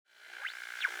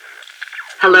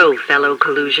Hello, fellow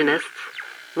collusionists.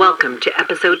 Welcome to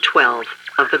episode 12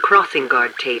 of the Crossing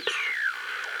Guard tapes.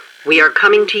 We are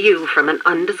coming to you from an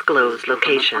undisclosed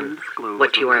location.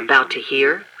 What you are about to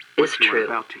hear is true.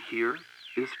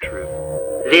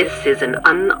 This is an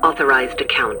unauthorized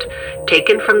account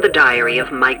taken from the diary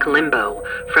of Mike Limbo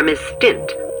from his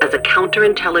stint as a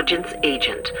counterintelligence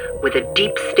agent with a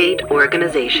deep state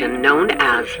organization known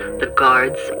as the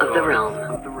Guards of the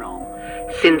Realm.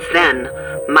 Since then,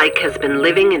 Mike has been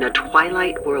living in a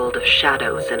twilight world of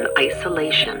shadows and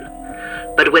isolation.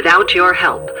 But without your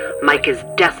help, Mike is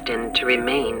destined to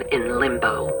remain in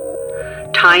limbo.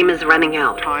 Time is running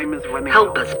out.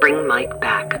 Help us bring Mike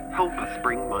back.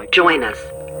 Join us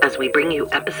as we bring you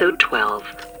episode 12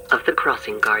 of the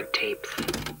Crossing Guard tapes.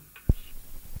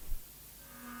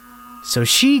 So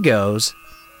she goes,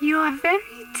 "You are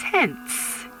very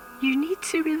tense. You need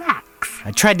to relax."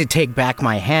 I tried to take back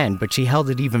my hand, but she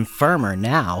held it even firmer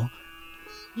now.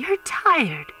 "You're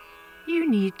tired. You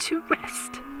need to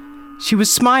rest." She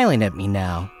was smiling at me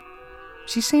now.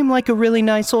 She seemed like a really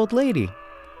nice old lady.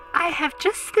 "I have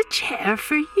just the chair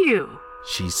for you,"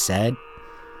 she said.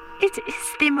 "It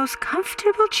is the most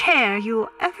comfortable chair you'll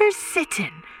ever sit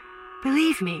in.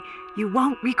 Believe me, you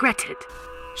won't regret it."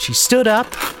 She stood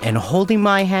up, and holding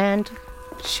my hand,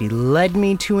 she led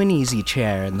me to an easy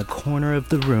chair in the corner of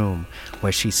the room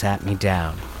where she sat me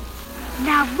down.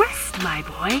 "Now rest, my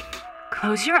boy.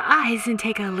 Close your eyes and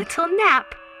take a little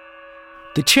nap."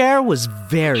 The chair was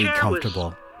very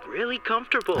comfortable. Really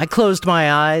comfortable. I closed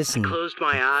my eyes and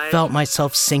felt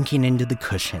myself sinking into the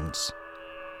cushions.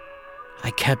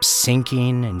 I kept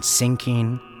sinking and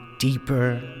sinking,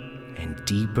 deeper and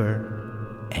deeper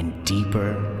and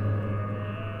deeper,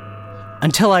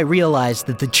 until I realized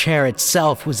that the chair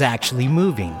itself was actually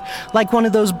moving, like one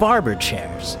of those barber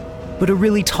chairs, but a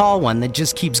really tall one that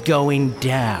just keeps going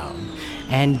down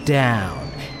and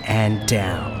down and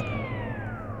down.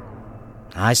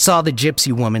 I saw the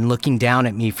gypsy woman looking down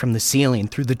at me from the ceiling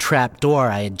through the trap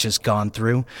door I had just gone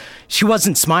through. She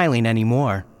wasn't smiling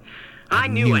anymore. I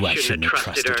knew I shouldn't have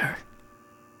trusted her.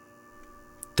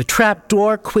 The trap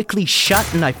door quickly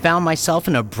shut, and I found myself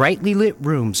in a brightly lit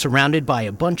room surrounded by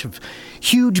a bunch of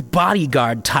huge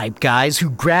bodyguard-type guys who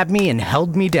grabbed me and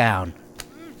held me down.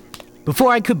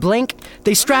 Before I could blink,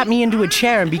 they strapped me into a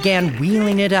chair and began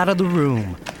wheeling it out of the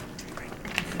room.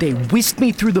 They whisked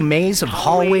me through the maze of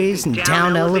hallways and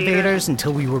down elevators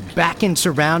until we were back in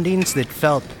surroundings that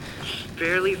felt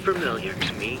fairly familiar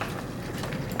to me.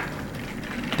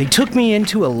 They took me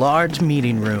into a large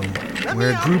meeting room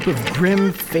where a group of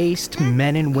grim-faced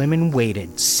men and women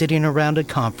waited, sitting around a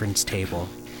conference table.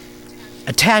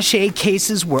 Attaché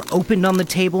cases were opened on the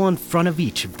table in front of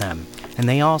each of them, and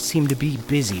they all seemed to be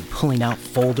busy pulling out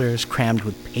folders crammed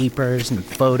with papers and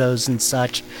photos and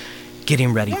such,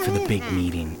 getting ready for the big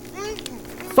meeting.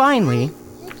 Finally,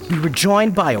 we were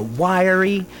joined by a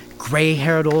wiry,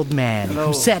 gray-haired old man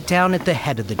who sat down at the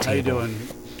head of the table. How you doing?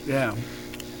 Yeah.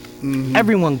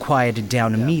 Everyone quieted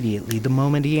down immediately the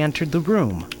moment he entered the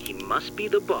room. He must be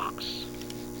the boss.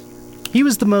 He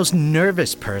was the most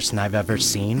nervous person I've ever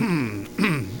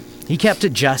seen. He kept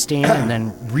adjusting and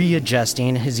then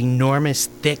readjusting his enormous,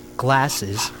 thick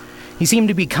glasses. He seemed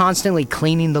to be constantly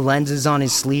cleaning the lenses on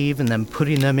his sleeve and then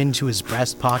putting them into his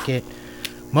breast pocket.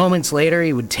 Moments later,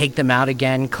 he would take them out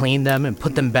again, clean them, and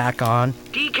put them back on.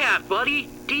 Decaf, buddy!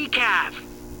 Decaf!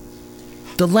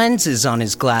 The lenses on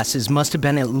his glasses must have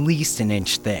been at least an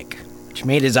inch thick, which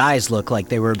made his eyes look like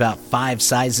they were about 5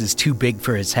 sizes too big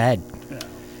for his head.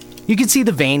 You could see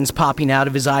the veins popping out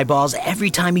of his eyeballs every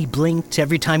time he blinked,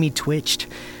 every time he twitched.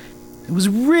 It was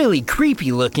really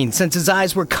creepy looking since his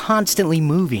eyes were constantly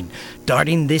moving,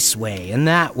 darting this way and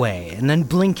that way, and then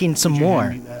blinking some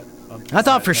more. I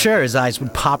thought for sure his eyes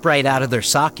would pop right out of their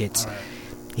sockets.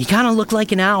 He kind of looked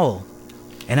like an owl.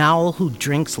 An owl who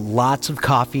drinks lots of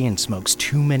coffee and smokes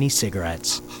too many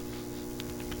cigarettes.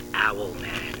 Owl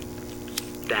Man.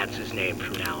 That's his name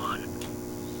from now on.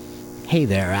 Hey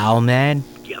there, Owl Man.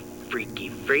 You freaky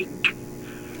freak.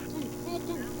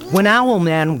 When Owl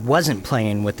Man wasn't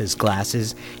playing with his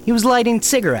glasses, he was lighting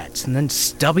cigarettes and then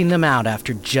stubbing them out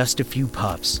after just a few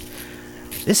puffs.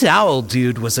 This owl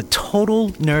dude was a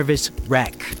total nervous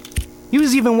wreck. He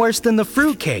was even worse than the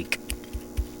fruitcake.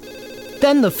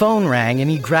 Then the phone rang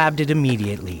and he grabbed it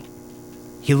immediately.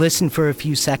 He listened for a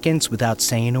few seconds without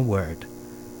saying a word.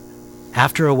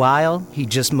 After a while, he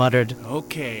just muttered,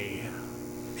 "Okay,"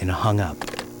 and hung up.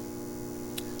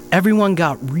 Everyone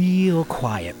got real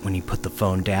quiet when he put the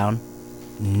phone down.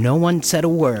 No one said a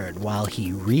word while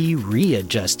he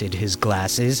readjusted his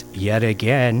glasses yet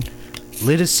again,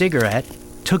 lit a cigarette,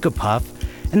 took a puff,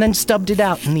 and then stubbed it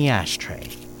out in the ashtray.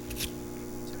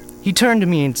 He turned to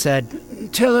me and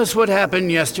said, Tell us what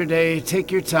happened yesterday.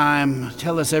 Take your time.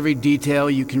 Tell us every detail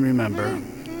you can remember.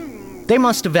 They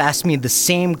must have asked me the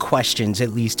same questions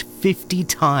at least 50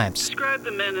 times. Describe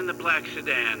the men in the black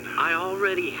sedan. I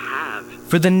already have.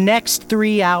 For the next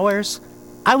 3 hours,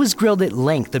 I was grilled at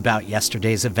length about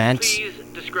yesterday's events. Please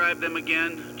describe them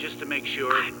again, just to make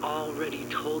sure. I already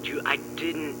told you I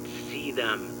didn't see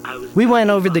them. We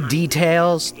went over the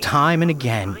details time and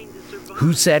again.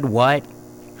 Who said what?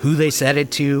 Who they said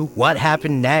it to? What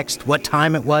happened next? What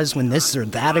time it was when this or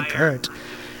that occurred?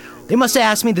 They must have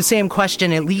asked me the same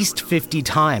question at least 50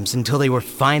 times until they were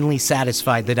finally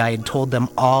satisfied that I had told them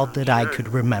all that I could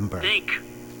remember. Think.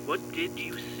 What did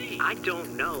you see? I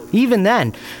don't know. Even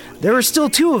then, there were still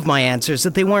 2 of my answers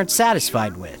that they weren't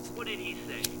satified with. What did he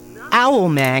say?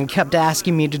 Owlman kept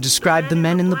asking me to describe the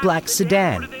men in the black What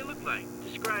sedan. do they look like?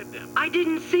 Describe them. I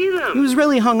didn't see them. He was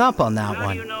really hung up on that How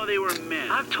do you one. know they were men?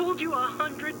 I've told you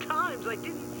 100 times I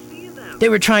didn't see them. They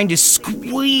were trying to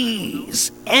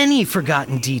squeeze any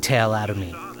forgotten detail out of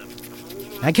me.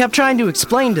 I kept trying to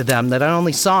explain to them that I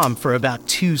only saw him for about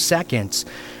 2 seconds,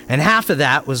 and half of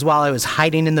that was while I was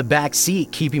hiding in the back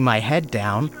seat, keeping my head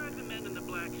down. Describe the men in the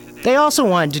black sedan. They also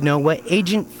wanted to know what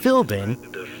Agent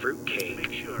Philbin The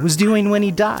fruitcake. was doing when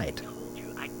he died.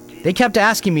 They kept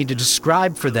asking me to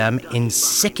describe for them in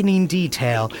sickening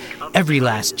detail every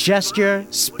last gesture,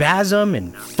 spasm,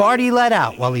 and fart he let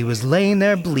out while he was laying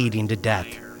there bleeding to death.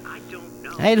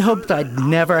 I had hoped I'd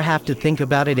never have to think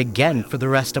about it again for the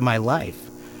rest of my life.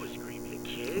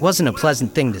 It wasn't a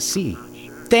pleasant thing to see.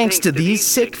 Thanks to these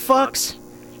sick fucks,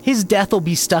 his death will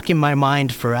be stuck in my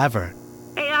mind forever.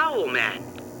 Hey, Owlman.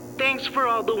 Thanks for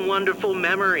all the wonderful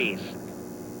memories.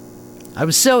 I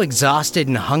was so exhausted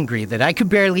and hungry that I could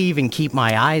barely even keep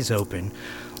my eyes open,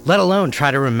 let alone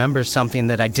try to remember something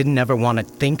that I didn't ever want to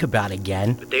think about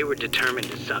again. But they were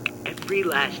determined to suck every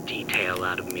last detail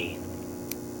out of me.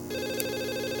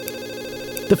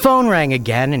 The phone rang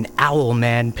again and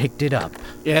Owlman picked it up.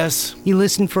 Yes? He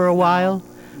listened for a while,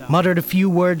 muttered a few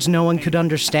words no one could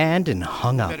understand, and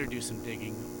hung up. Better do some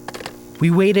digging. We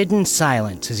waited in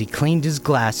silence as he cleaned his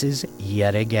glasses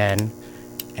yet again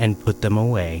and put them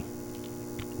away.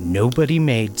 Nobody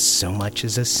made so much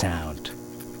as a sound.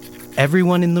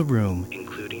 Everyone in the room,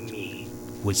 Including me.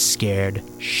 was scared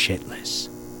shitless.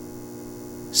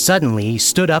 Suddenly, he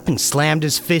stood up and slammed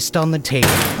his fist on the table.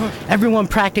 Everyone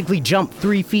practically jumped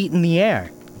 3 feet in the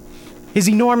air. His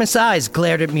enormous eyes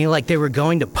glared at me like they were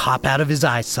going to pop out of his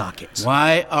eye sockets.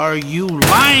 Why are you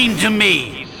lying to me?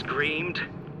 He screamed.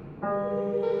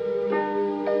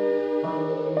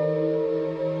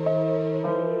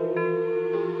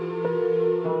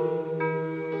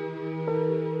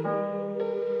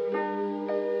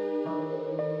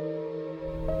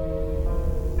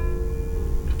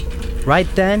 Right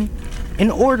then, an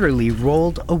orderly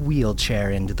rolled a wheelchair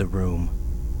into the room.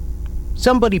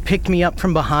 Somebody picked me up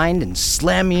from behind and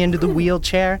slammed me into the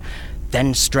wheelchair,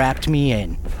 then strapped me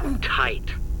in.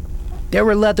 Tight. There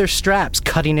were leather straps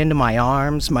cutting into my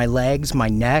arms, my legs, my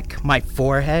neck, my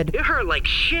forehead. It hurt like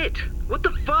shit. What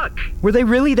the fuck? Were they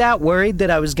really that worried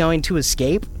that I was going to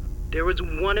escape? There was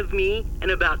one of me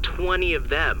and about 20 of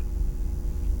them.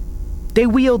 They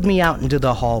wheeled me out into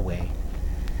the hallway.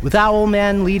 With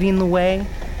Owlman leading the way,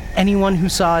 anyone who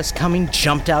saw us coming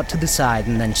jumped out to the side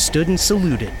and then stood and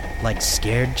saluted like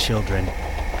scared children.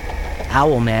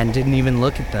 Owlman didn't even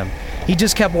look at them. He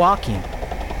just kept walking.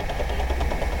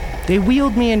 They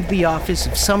wheeled me into the office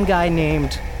of some guy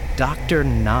named Dr.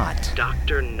 Knott.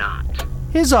 Dr. Knott.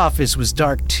 His office was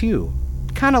dark too,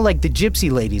 kind of like the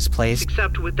gypsy lady's place.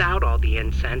 Except without all the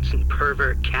incense and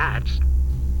pervert cats.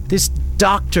 This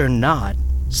Dr. Knott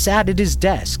sat at his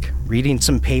desk, reading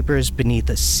some papers beneath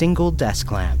a single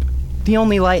desk lamp, the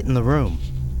only light in the room.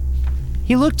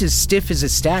 He looked as stiff as a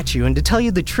statue, and to tell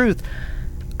you the truth,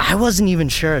 I wasn't even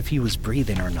sure if he was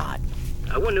breathing or not.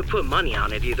 I wouldn't have put money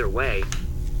on it either way.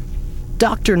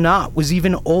 Dr. Knott was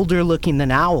even older looking than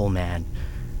Owlman.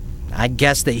 I'd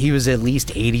guess that he was at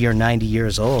least 80 or 90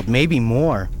 years old, maybe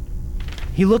more.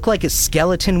 He looked like a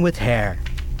skeleton with hair,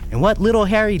 and what little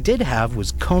hair he did have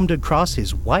was combed across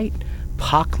his white,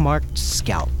 pockmarked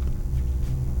scalp.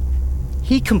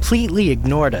 He completely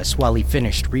ignored us while he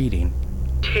finished reading.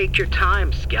 Take your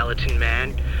time, skeleton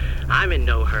man. I'm in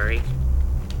no hurry.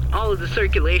 All of the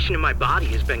circulation in my body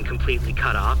has been completely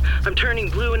cut off. I'm turning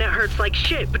blue and it hurts like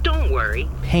shit, but don't worry.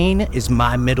 Pain is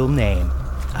my middle name.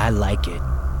 I like it.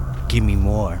 Give me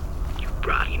more. You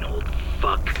rotting old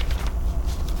fuck.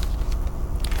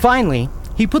 Finally,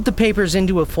 he put the papers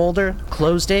into a folder,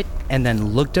 closed it, and then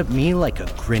looked at me like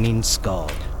a grinning skull.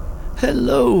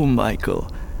 Hello,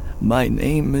 Michael. My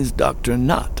name is Dr.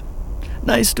 Knott.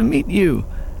 Nice to meet you.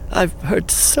 I've heard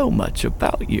so much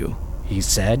about you," he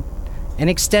said, and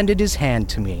extended his hand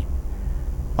to me.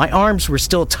 My arms were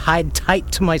still tied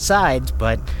tight to my sides,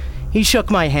 but he shook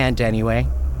my hand anyway.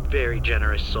 Very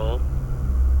generous soul.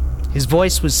 His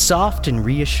voice was soft and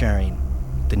reassuring,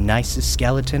 the nicest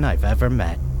skeleton I've ever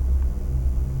met.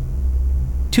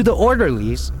 To the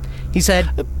orderlies, he said,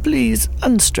 "Please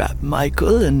unstrap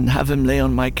Michael and have him lay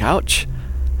on my couch.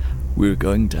 We're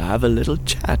going to have a little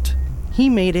chat." He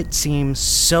made it seem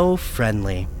so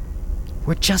friendly.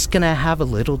 We're just gonna have a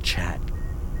little chat.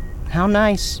 How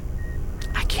nice.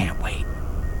 I can't wait.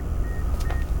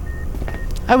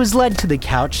 I was led to the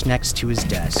couch next to his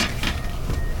desk.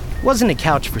 It wasn't a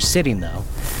couch for sitting, though.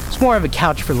 It's more of a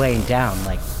couch for laying down,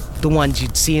 like the ones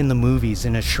you'd see in the movies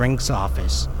in a shrink's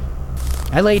office.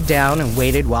 I laid down and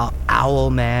waited while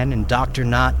Owlman and Dr.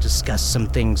 Knott discussed some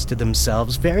things to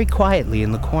themselves very quietly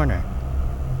in the corner.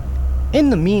 In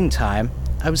the meantime,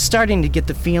 I was starting to get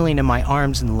the feeling in my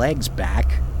arms and legs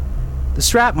back. The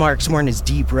strap marks weren't as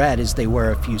deep red as they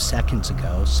were a few seconds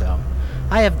ago, so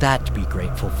I have that to be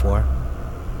grateful for.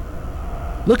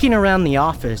 Looking around the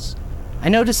office, I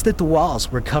noticed that the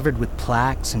walls were covered with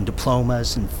plaques and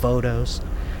diplomas and photos.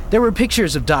 There were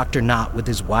pictures of Dr. Knott with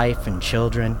his wife and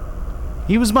children.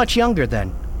 He was much younger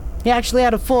then. He actually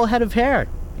had a full head of hair,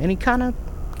 and he kinda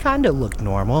looked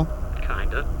normal.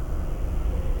 Kinda.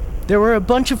 There were a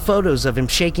bunch of photos of him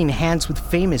shaking hands with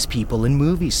famous people and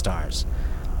movie stars,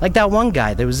 like that one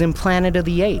guy that was in Planet of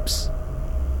the Apes.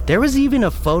 There was even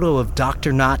a photo of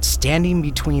Dr. Knott standing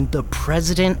between the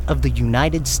President of the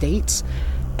United States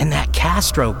and that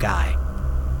Castro guy.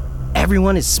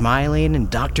 Everyone is smiling, and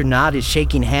Dr. Knott is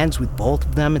shaking hands with both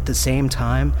of them at the same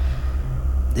time.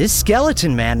 This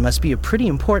skeleton man must be a pretty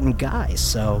important guy,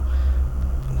 so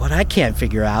what I can't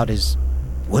figure out is,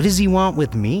 what does he want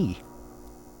with me?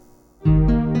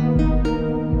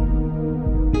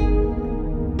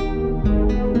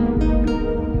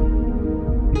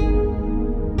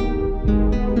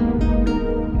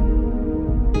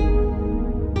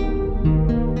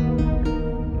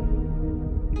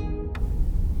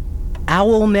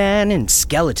 Owlman and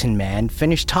Skeleton Man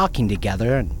finished talking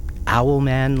together, and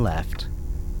Owlman left.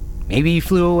 Maybe he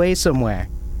flew away somewhere.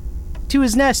 To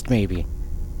his nest, maybe.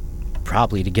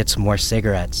 Probably to get some more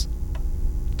cigarettes.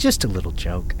 Just a little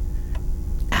joke.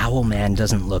 Owlman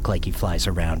doesn't look like he flies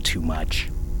around too much.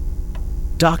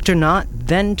 Dr. Knott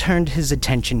then turned his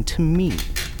attention to me.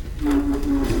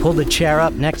 He pulled a chair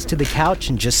up next to the couch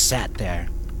and just sat there,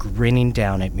 grinning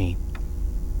down at me.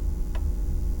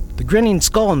 The grinning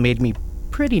skull made me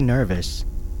pretty nervous.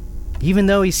 Even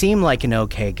though he seemed like an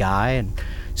okay guy and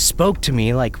spoke to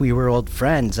me like we were old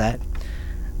friends, I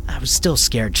was still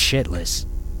scared shitless.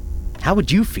 How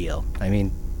would you feel? I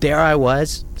mean, there I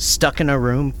was, stuck in a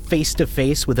room, face to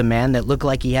face with a man that looked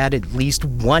like he had at least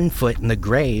 1 foot in the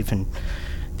grave, and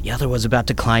the other was about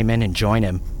to climb in and join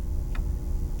him.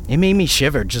 It made me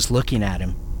shiver just looking at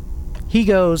him. He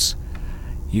goes,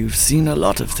 "You've seen a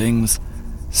lot of things,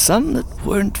 some that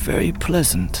weren't very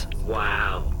pleasant."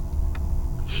 Wow.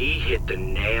 He hit the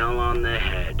nail on the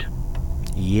head.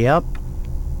 Yep.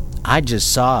 I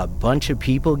just saw a bunch of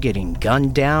people getting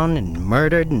gunned down and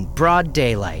murdered in broad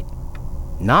daylight.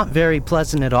 Not very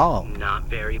pleasant at all. Not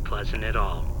very pleasant at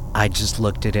all. I just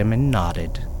looked at him and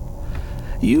nodded.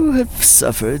 "You have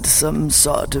suffered some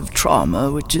sort of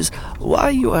trauma, which is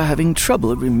why you are having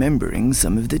trouble remembering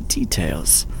some of the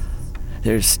details.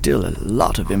 There's still a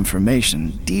lot of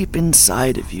information deep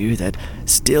inside of you that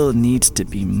still needs to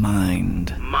be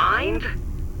mined." Mind?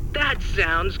 That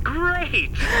sounds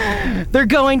great! They're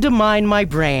going to mine my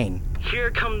brain. Here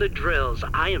come the drills.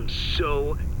 I am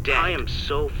so dead. I am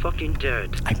so fucking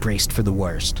dead. I braced for the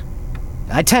worst.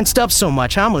 I tensed up so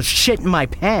much I almost shit in my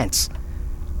pants.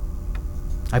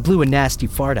 I blew a nasty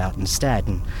fart out instead,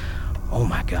 and oh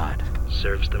my god.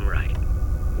 Serves them right.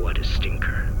 What a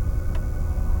stinker.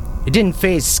 It didn't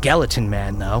faze Skeleton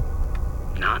Man, though.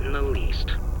 Not in the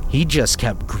least. He just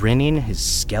kept grinning his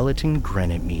skeleton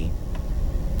grin at me.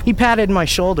 He patted my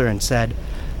shoulder and said,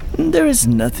 "There is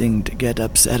nothing to get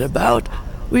upset about.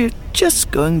 We're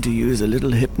just going to use a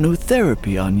little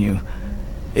hypnotherapy on you.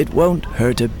 It won't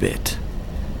hurt a bit.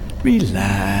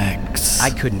 Relax."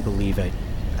 I couldn't believe it.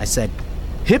 I said,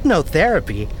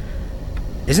 "Hypnotherapy?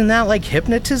 Isn't that like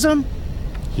hypnotism?"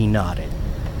 He nodded.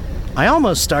 I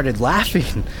almost started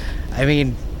laughing. I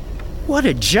mean, what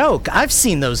a joke. I've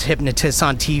seen those hypnotists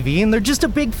on TV and they're just a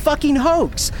big fucking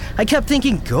hoax. I kept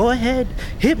thinking, go ahead,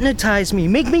 hypnotize me,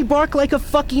 make me bark like a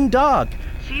fucking dog.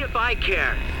 See if I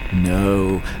care.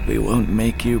 "No, we won't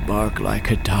make you bark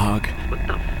like a dog. What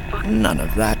the fuck? None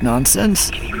of that nonsense."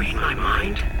 Can you read my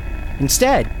mind?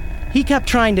 Instead, He kept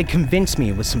trying to convince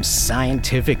me with some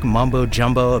scientific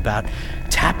mumbo-jumbo about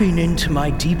tapping into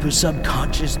my deeper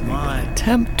subconscious mind.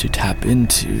 Attempt to tap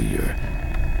into your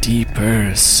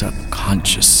deeper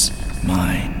subconscious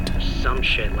mind. Some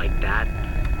shit like that.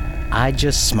 I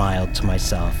just smiled to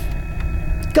myself.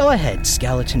 Go ahead,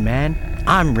 Skeleton Man.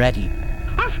 I'm ready.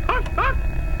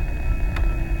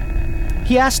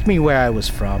 He asked me where I was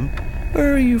from.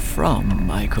 Where are you from,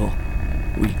 Michael?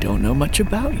 We don't know much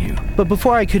about you. But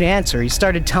before I could answer, he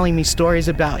started telling me stories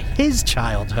about his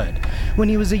childhood, when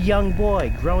he was a young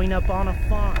boy growing up on a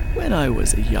farm. When I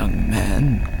was a young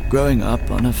man, growing up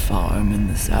on a farm in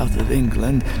the south of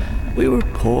England, we were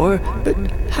poor but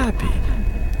happy.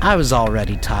 I was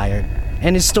already tired,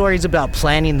 and his stories about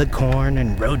planting the corn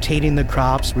and rotating the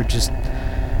crops were just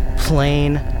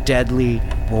plain, deadly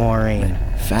boring.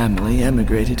 Family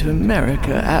emigrated to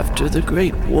America after the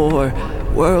Great War,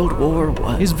 World War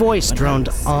I. His voice droned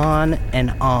on,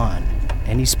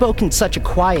 and he spoke in such a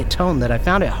quiet tone that I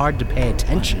found it hard to pay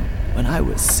attention. When I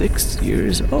was 6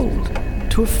 years old,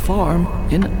 to a farm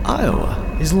in Iowa.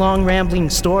 His long rambling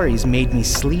stories made me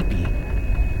sleepy.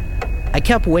 I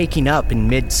kept waking up in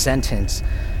mid-sentence,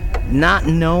 not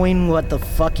knowing what the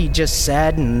fuck he just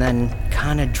said, and then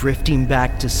kinda drifting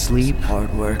back to sleep.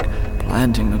 Hard work,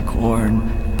 planting the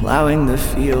corn, plowing the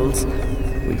fields.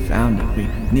 We found that we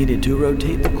needed to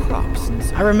rotate the crops.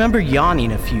 I remember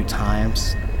yawning a few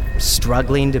times,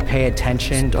 struggling to pay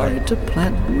attention. Started to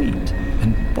plant wheat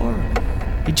and barley.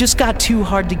 It just got too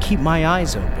hard to keep my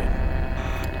eyes open.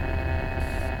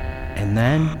 And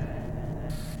then...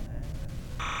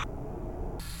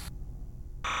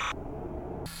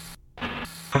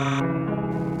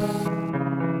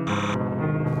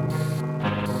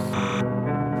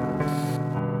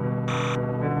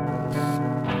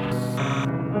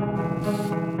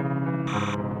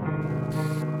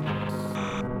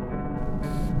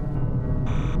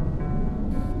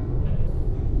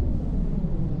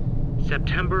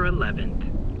 September 11th,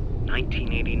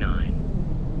 1989.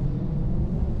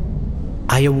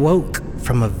 I awoke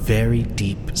from a very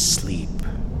deep sleep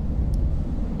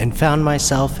and found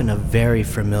myself in a very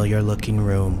familiar-looking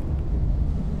room.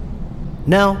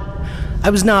 No, I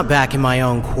was not back in my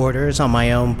own quarters on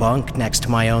my own bunk next to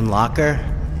my own locker.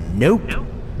 Nope.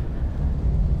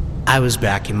 I was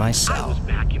back in my cell.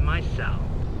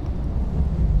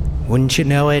 Wouldn't you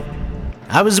know it?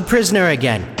 I was a prisoner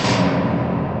again.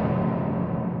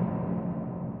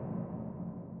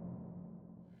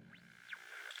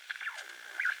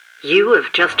 You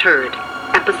have just heard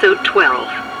episode 12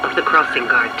 of the Crossing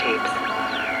Guard tapes.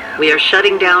 We are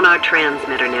shutting down our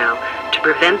transmitter now to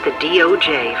prevent the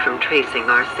DOJ from tracing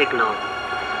our signal.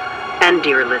 And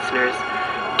dear listeners,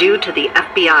 due to the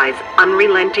FBI's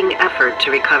unrelenting effort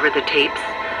to recover the tapes,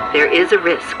 there is a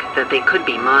risk that they could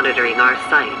be monitoring our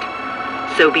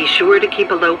site. So be sure to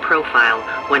keep a low profile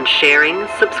when sharing,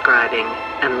 subscribing,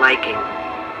 and liking.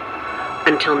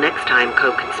 Until next time,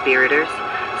 co-conspirators,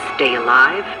 stay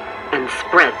alive and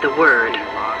spread the word.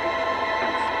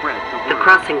 The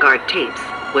Crossing Guard tapes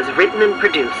was written and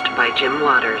produced by Jim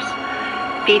Waters,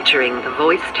 featuring the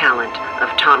voice talent of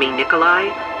Tommy Nicolai,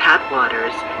 Pat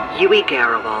Waters, Yui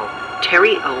Garawal,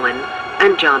 Terry Owen,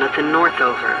 and Jonathan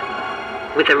Northover,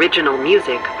 with original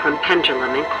music from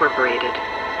Pendulum Incorporated.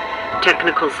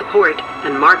 Technical support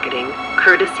and marketing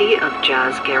courtesy of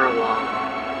Jazz Garawal.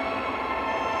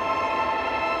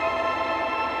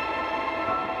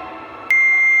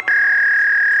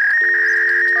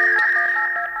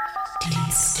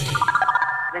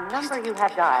 The number you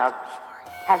have dialed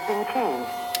has been changed.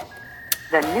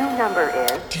 The new number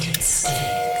is...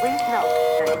 Please note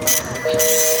that...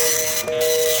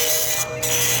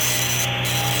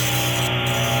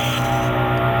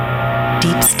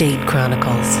 Deep State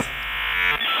Chronicles.